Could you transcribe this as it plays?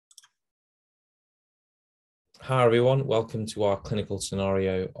Hi everyone, welcome to our clinical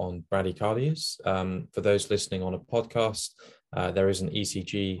scenario on bradycardias. For those listening on a podcast, there is an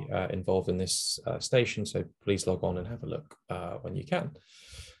ECG involved in this station, so please log on and have a look when you can.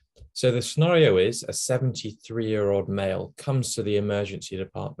 So the scenario is a 73-year-old male comes to the emergency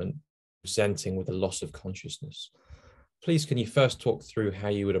department presenting with a loss of consciousness. Please, can you first talk through how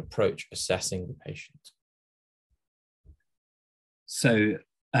you would approach assessing the patient? So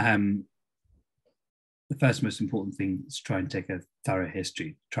the first most important thing is try and take a thorough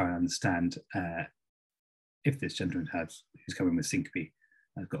history, try and understand if this gentleman who's coming with syncope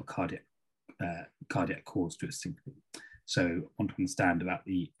has got a cardiac cause to a syncope. So I want to understand about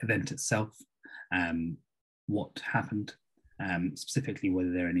the event itself, what happened, specifically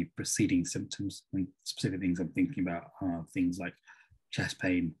whether there are any preceding symptoms. And specific things I'm thinking about are things like chest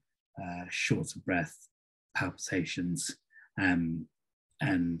pain, shortness of breath, palpitations, and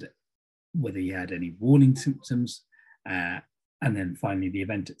whether he had any warning symptoms, and then finally the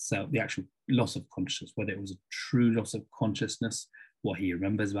event itself, the actual loss of consciousness, whether it was a true loss of consciousness, what he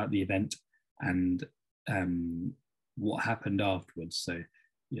remembers about the event, and what happened afterwards. So,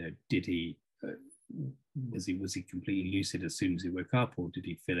 did he was he completely lucid as soon as he woke up, or did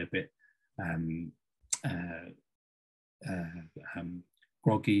he feel a bit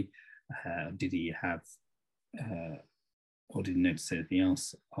groggy? Did he have or didn't notice anything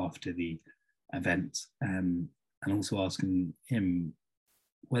else after the event, and also asking him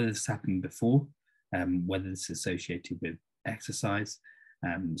whether this happened before, whether this is associated with exercise,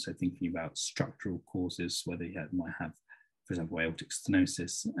 so thinking about structural causes, whether he might have, for example, aortic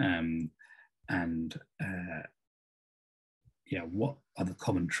stenosis, and what are the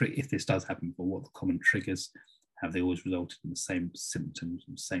common if this does happen before, what are the common triggers? Have they always resulted in the same symptoms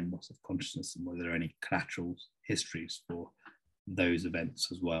and same loss of consciousness, and whether there are any collateral histories for those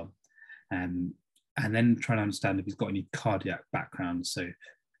events as well. And then trying to understand if he's got any cardiac background. So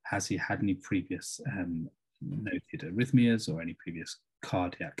has he had any previous noted arrhythmias or any previous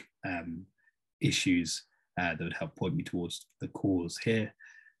cardiac issues that would help point me towards the cause here.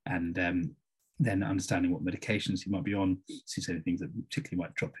 And then understanding what medications he might be on, see any things that particularly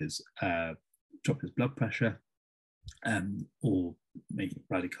might drop his blood pressure, or make it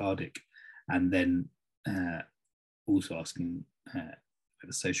bradycardic. And then also asking with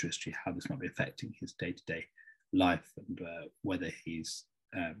a social history how this might be affecting his day-to-day life, and whether he's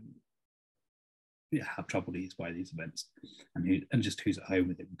how troubled he is by these events, and just who's at home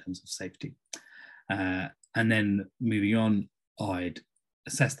with him in terms of safety. And then moving on, I'd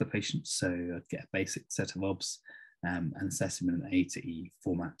assess the patient, so I'd get a basic set of obs and assess him in an A to E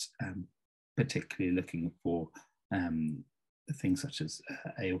format, particularly looking for things such as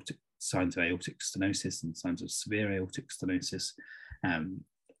signs of aortic stenosis and signs of severe aortic stenosis,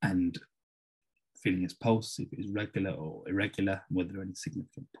 and feeling his pulse, if it is regular or irregular, whether there are any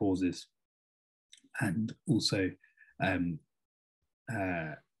significant pauses, and also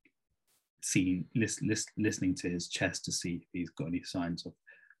listening to his chest to see if he's got any signs of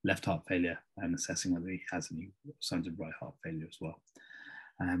left heart failure, and assessing whether he has any signs of right heart failure as well.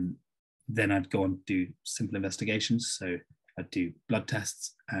 Then I'd go on to do simple investigations. So I'd do blood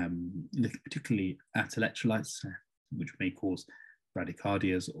tests, looking particularly at electrolytes, which may cause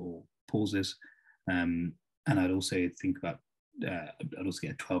bradycardias or pauses. And I'd also think about, I'd also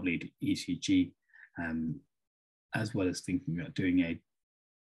get a 12-lead ECG, as well as thinking about doing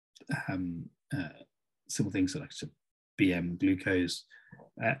simple things like BM glucose,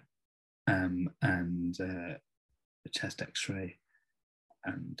 and a chest X-ray,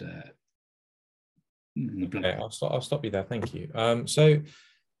 and Okay, I'll stop you there. Thank you. So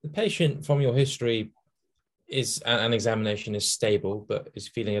the patient, from your history, is an examination is stable, but is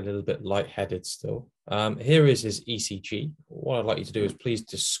feeling a little bit lightheaded still. Here is his ECG. What I'd like you to do is please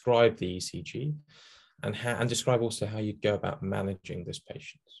describe the ECG, and describe also how you go about managing this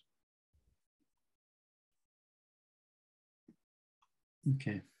patient.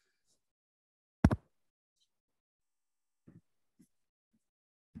 Okay.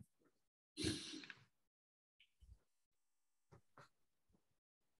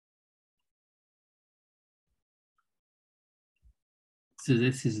 So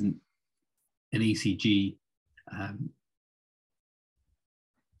this is an ECG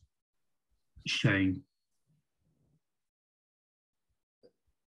showing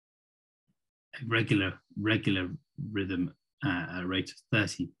a regular rhythm at a rate of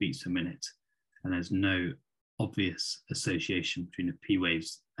 30 beats per minute, and there's no obvious association between the P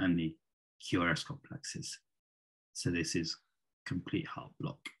waves and the QRS complexes. So this is complete heart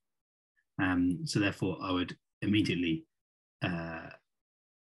block. So therefore, I would immediately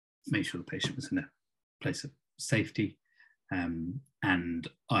make sure the patient was in a place of safety. And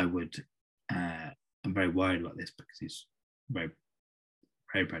I would, I'm very worried about this because he's very,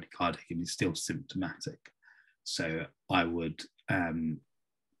 very bradycardic and he's still symptomatic. So I would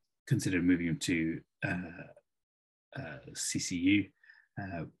consider moving him to CCU,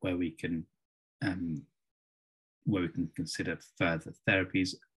 where we can consider further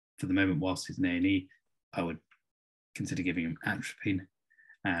therapies. For the moment, whilst he's in A&E, I would consider giving him atropine,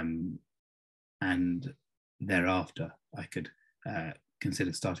 and thereafter I could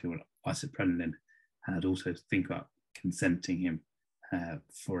consider starting with isoprenoline, and I'd also think about consenting him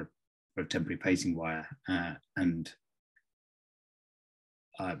for a temporary pacing wire, and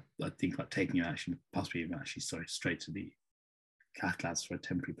I think about taking him possibly even straight to the cath labs for a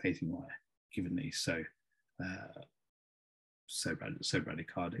temporary pacing wire, given that he's so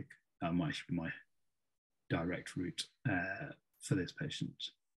bradycardic. That might be my direct route for this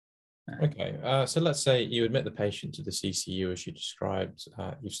patient. Okay, so let's say you admit the patient to the CCU as you described.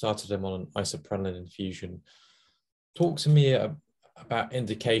 You've started him on an isoprenoline infusion. Talk to me about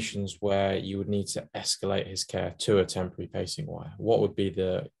indications where you would need to escalate his care to a temporary pacing wire. What would be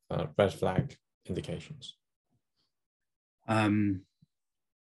the red flag indications? So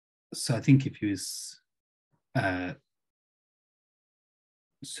I think if he was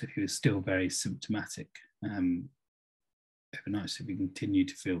still very symptomatic overnight, so if he continued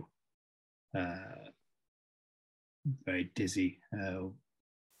to feel very dizzy or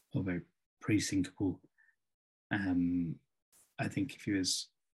very pre-syncopal, I think if he was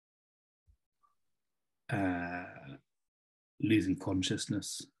losing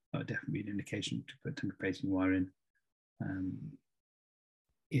consciousness, that would definitely be an indication to put temporary pacing wire in.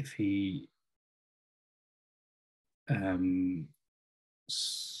 If he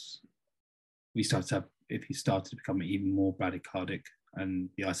if he started to become even more bradycardic and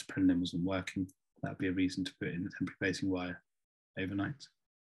the isoprenoline wasn't working, that would be a reason to put in the temporary pacing wire overnight.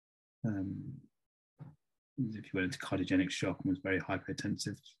 If you went into cardiogenic shock and was very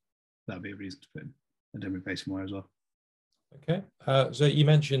hypotensive, that would be a reason to put in a temporary pacing wire as well. Okay, so you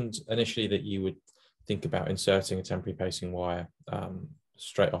mentioned initially that you would think about inserting a temporary pacing wire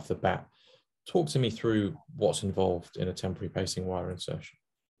straight off the bat. Talk to me through what's involved in a temporary pacing wire insertion.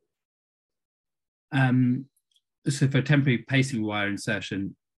 So for temporary pacing wire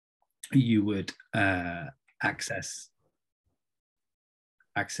insertion, you would access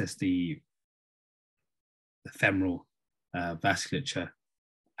the femoral vasculature,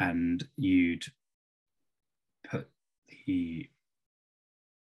 and you'd put the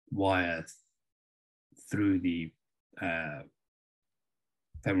wire through the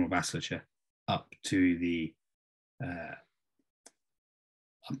femoral vasculature up to the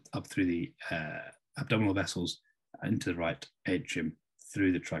up through the abdominal vessels into the right atrium,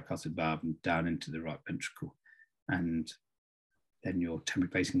 through the tricuspid valve and down into the right ventricle, and then your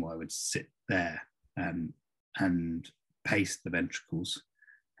temporary pacing wire would sit there and pace the ventricles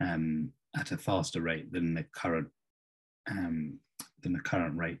at a faster rate than the current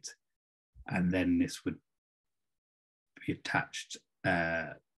rate, and then this would be attached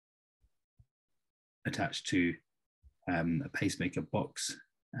to a pacemaker box,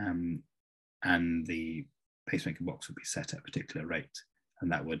 and the pacemaker box would be set at a particular rate,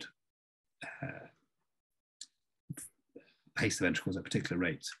 and that would pace the ventricles at a particular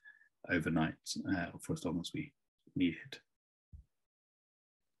rate overnight for as long as we needed.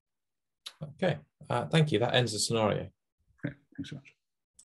 Okay, thank you. That ends the scenario. Okay, thanks so much.